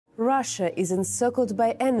Russia is encircled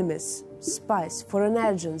by enemies, spies, foreign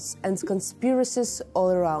agents, and conspiracies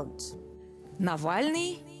all around.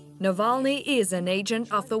 Navalny is an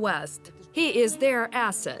agent of the West. He is their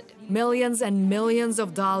asset. Millions and millions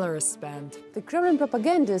of dollars spent. The Kremlin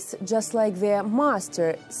propagandists, just like their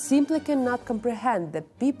master, simply cannot comprehend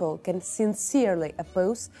that people can sincerely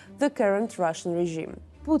oppose the current Russian regime.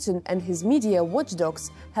 Putin and his media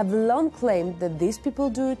watchdogs have long claimed that these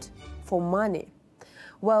people do it for money.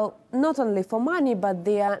 Well, not only for money, but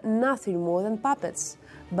they are nothing more than puppets.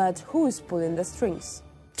 But who is pulling the strings?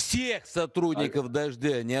 Each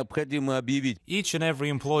and every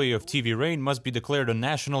employee of TV Rain must be declared a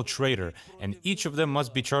national traitor, and each of them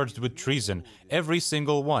must be charged with treason, every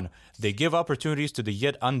single one. They give opportunities to the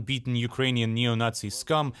yet unbeaten Ukrainian neo-Nazi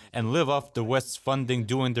scum and live off the West's funding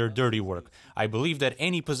doing their dirty work. I believe that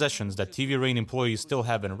any possessions that TV Rain employees still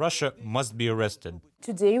have in Russia must be arrested.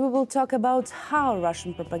 Today we will talk about how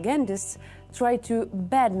Russian propagandists try to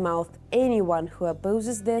badmouth anyone who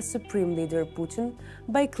opposes their supreme leader Putin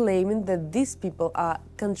by claiming that these people are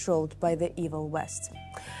controlled by the evil West.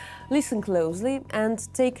 Listen closely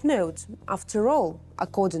and take note. After all,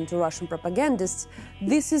 according to Russian propagandists,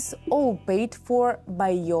 this is all paid for by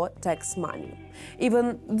your tax money.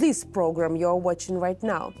 Even this program you're watching right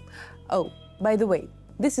now. Oh, by the way,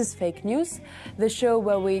 this is Fake News, the show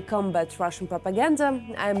where we combat Russian propaganda.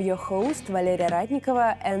 I'm your host, Valeria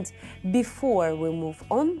Ratnikova, and before we move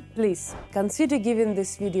on, please consider giving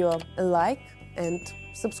this video a like and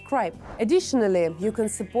subscribe. Additionally, you can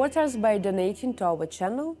support us by donating to our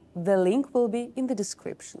channel. The link will be in the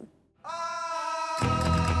description.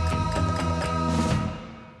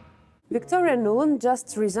 Victoria Nuland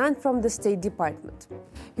just resigned from the State Department.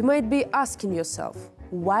 You might be asking yourself,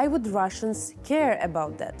 why would Russians care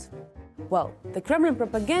about that? Well, the Kremlin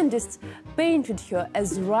propagandists painted her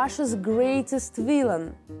as Russia's greatest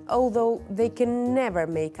villain, although they can never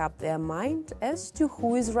make up their mind as to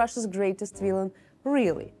who is Russia's greatest villain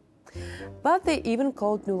really. But they even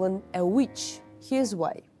called Nuland a witch. Here's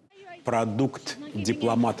why. Продукт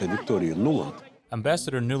дипломата Виктории Нуланд.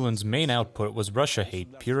 Ambassador Nuland's main output was Russia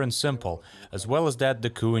hate, pure and simple, as well as that the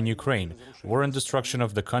coup in Ukraine, war and destruction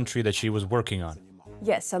of the country that she was working on.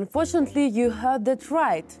 Yes, unfortunately, you heard that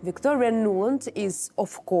right. Victoria Nuland is,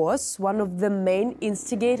 of course, one of the main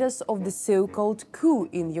instigators of the so-called coup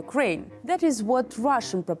in Ukraine. That is what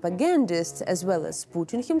Russian propagandists, as well as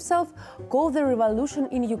Putin himself, call the revolution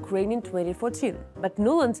in Ukraine in 2014. But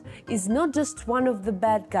Nuland is not just one of the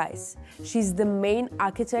bad guys. She's the main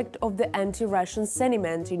architect of the anti-Russian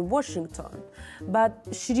sentiment in Washington. But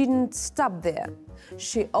she didn't stop there.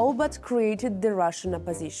 She all but created the Russian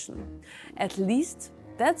opposition. At least,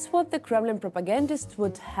 that's what the Kremlin propagandists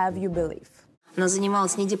would have you believe.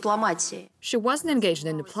 She wasn't engaged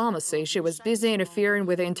in diplomacy, she was busy interfering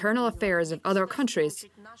with the internal affairs of other countries.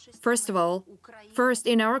 First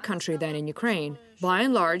in our country, then in Ukraine. By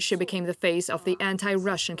and large, she became the face of the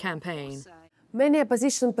anti-Russian campaign. Many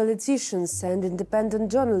opposition politicians and independent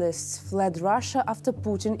journalists fled Russia after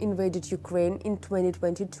Putin invaded Ukraine in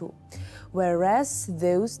 2022, whereas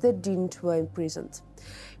those that didn't were imprisoned.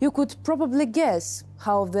 You could probably guess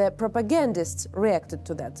how the propagandists reacted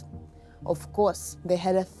to that. Of course, they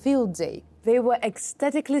had a field day. They were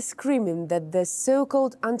ecstatically screaming that the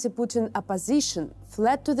so-called anti-Putin opposition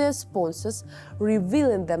fled to their sponsors,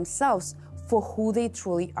 revealing themselves for who they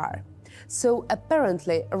truly are. So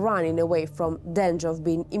apparently running away from danger of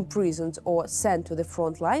being imprisoned or sent to the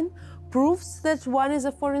front line proves that one is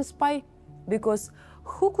a foreign spy, because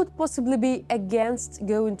who could possibly be against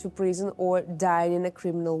going to prison or dying in a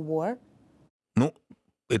criminal war? Ну,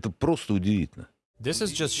 это просто удивительно. This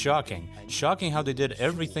is just shocking. Shocking how they did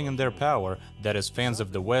everything in their power, that is, fans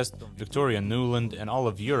of the West, Victoria Nuland, and all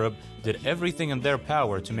of Europe, did everything in their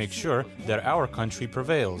power to make sure that our country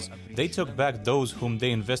prevails. They took back those whom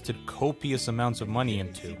they invested copious amounts of money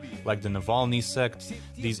into, like the Navalny sect,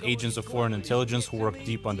 these agents of foreign intelligence who work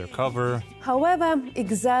deep undercover. However,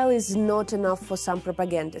 exile is not enough for some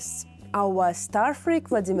propagandists. Our star freak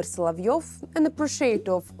Vladimir Solovyov, an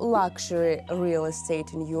appreciator of luxury real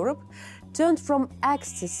estate in Europe, turned from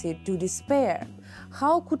ecstasy to despair.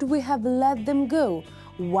 How could we have let them go?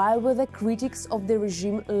 Why were the critics of the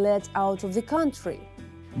regime let out of the country?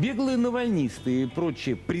 Беглые навальнисты и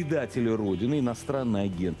прочие предатели Родины, иностранные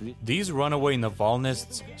агенты. These runaway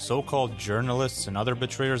Navalnists, so-called journalists and other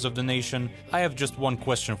betrayers of the nation, I have just one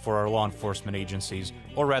question for our law enforcement agencies,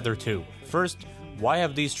 or rather two. First, why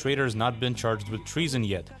have these traitors not been charged with treason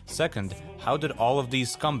yet? Second, how did all of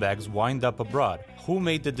these scumbags wind up abroad? Who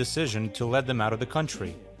made the decision to let them out of the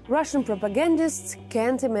country? Russian propagandists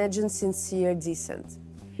can't imagine sincere dissent.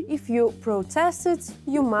 If you protested,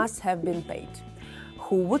 you must have been paid.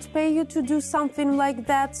 Who would pay you to do something like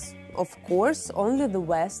that? Of course, only the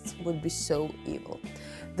West would be so evil.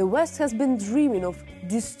 The West has been dreaming of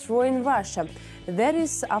destroying Russia. That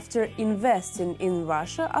is, after investing in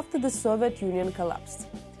Russia after the Soviet Union collapsed.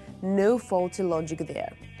 No faulty logic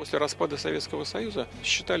there. После распада Советского Союза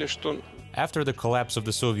считали, что After the collapse of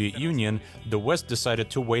the Soviet Union, the West decided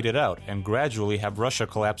to wait it out and gradually have Russia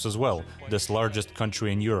collapse as well, this largest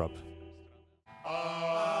country in Europe.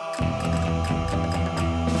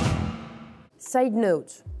 Side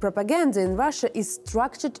note, propaganda in Russia is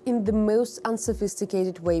structured in the most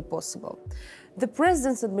unsophisticated way possible. The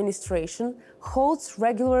president's administration holds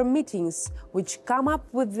regular meetings which come up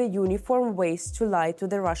with the uniform ways to lie to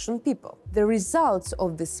the Russian people. The results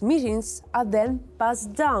of these meetings are then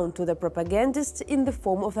passed down to the propagandists in the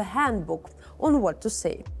form of a handbook on what to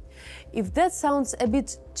say. If that sounds a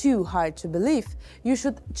bit too hard to believe, you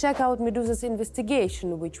should check out Medusa's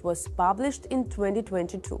investigation, which was published in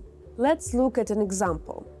 2022. Let's look at an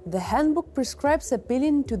example. The handbook prescribes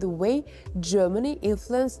appealing to the way Germany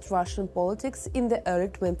influenced Russian politics in the early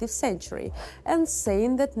 20th century and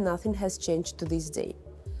saying that nothing has changed to this day.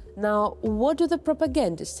 Now, what do the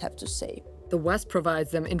propagandists have to say? The West provides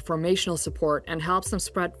them informational support and helps them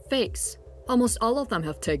spread fakes. Almost all of them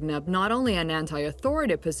have taken up not only an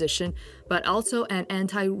anti-authority position, but also an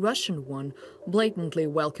anti-Russian one, blatantly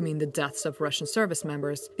welcoming the deaths of Russian service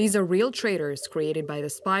members. These are real traitors created by the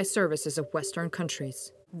spy services of Western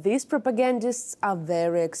countries. These propagandists are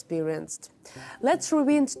very experienced. Let's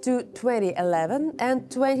rewind to 2011 and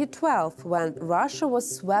 2012, when Russia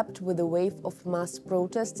was swept with a wave of mass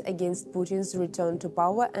protests against Putin's return to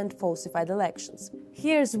power and falsified elections.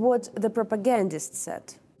 Here's what the propagandists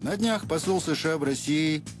said. На днях посол США в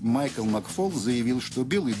России Майкл Макфол заявил, что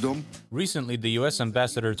Белый дом. Recently, the US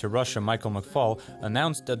ambassador to Russia, Michael McFaul,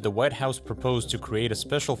 announced that the White House proposed to create a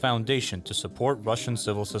special foundation to support Russian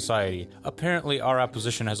civil society. Apparently, our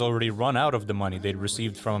opposition has already run out of the money they'd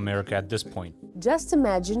received from America at this point. Just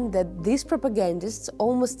imagine that these propagandists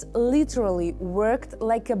almost literally worked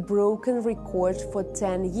like a broken record for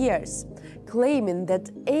 10 years, claiming that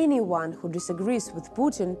anyone who disagrees with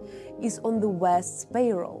Putin is on the West's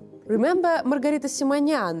payroll. Remember Margarita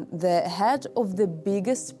Simonyan, the head of the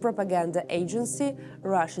biggest propaganda agency,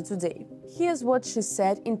 Russia Today. Here's what she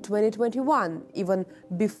said in 2021, even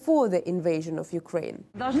before the invasion of Ukraine.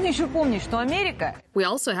 We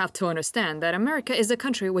also have to understand that America is a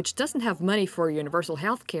country which doesn't have money for universal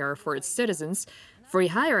health care for its citizens, free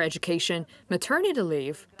higher education, maternity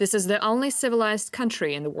leave. This is the only civilized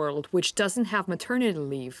country in the world which doesn't have maternity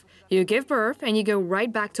leave. You give birth and you go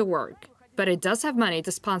right back to work. But it does have money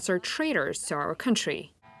to sponsor traitors to our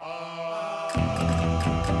country.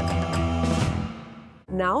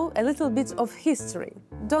 Now, a little bit of history.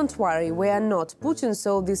 Don't worry, we are not Putin,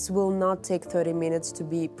 so this will not take 30 minutes to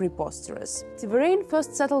be preposterous. Tiverane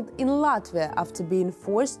first settled in Latvia after being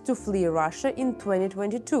forced to flee Russia in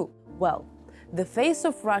 2022. Well, the face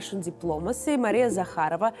of Russian diplomacy, Maria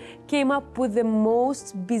Zakharova, came up with the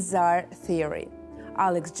most bizarre theory.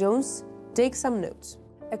 Alex Jones, take some notes.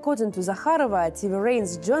 According to Zakharova,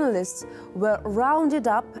 Tiverane's journalists were rounded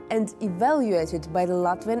up and evaluated by the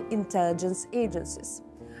Latvian intelligence agencies.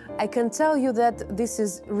 I can tell you that this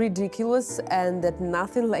is ridiculous and that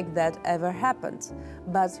nothing like that ever happened.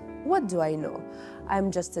 But what do I know?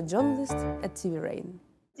 I'm just a journalist at Tiverane.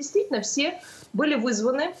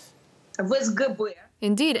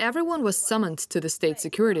 Indeed, everyone was summoned to the State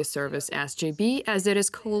Security Service, SGB, as it is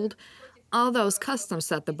called. All those customs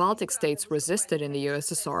that the Baltic states resisted in the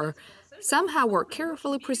USSR somehow were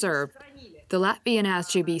carefully preserved. The Latvian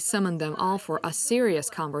SGB summoned them all for a serious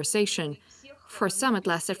conversation. For some, it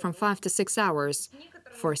lasted from 5 to 6 hours.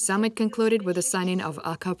 For some, it concluded with the signing of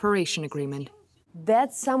a cooperation agreement.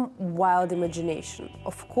 That's some wild imagination.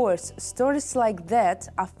 Of course, stories like that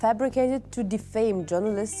are fabricated to defame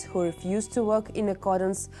journalists who refuse to work in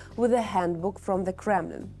accordance with a handbook from the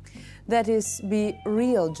Kremlin. That is, be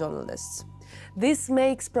real journalists. This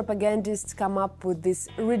makes propagandists come up with these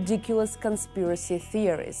ridiculous conspiracy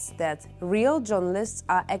theories that real journalists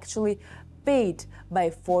are actually paid by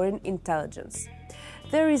foreign intelligence.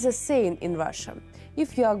 There is a saying in Russia: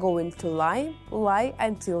 if you are going to lie, lie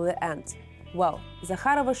until the end. Well,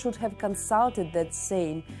 Zakharova should have consulted that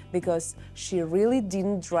saying, because she really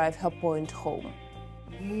didn't drive her point home.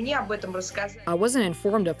 I wasn't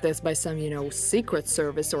informed of this by some, secret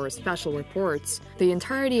service or special reports. The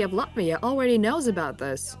entirety of Latvia already knows about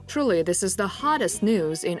this. Truly, this is the hottest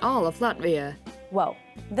news in all of Latvia. Well,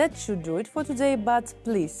 that should do it for today, but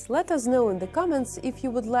please let us know in the comments if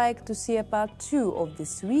you would like to see a part 2 of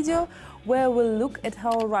this video, where we'll look at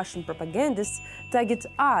how Russian propagandists target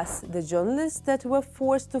us, the journalists that were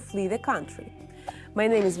forced to flee the country. My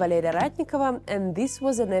name is Valeria Ratnikova, and this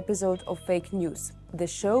was an episode of Fake News, the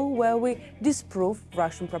show where we disprove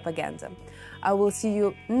Russian propaganda. I will see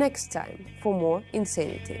you next time for more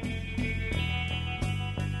insanity.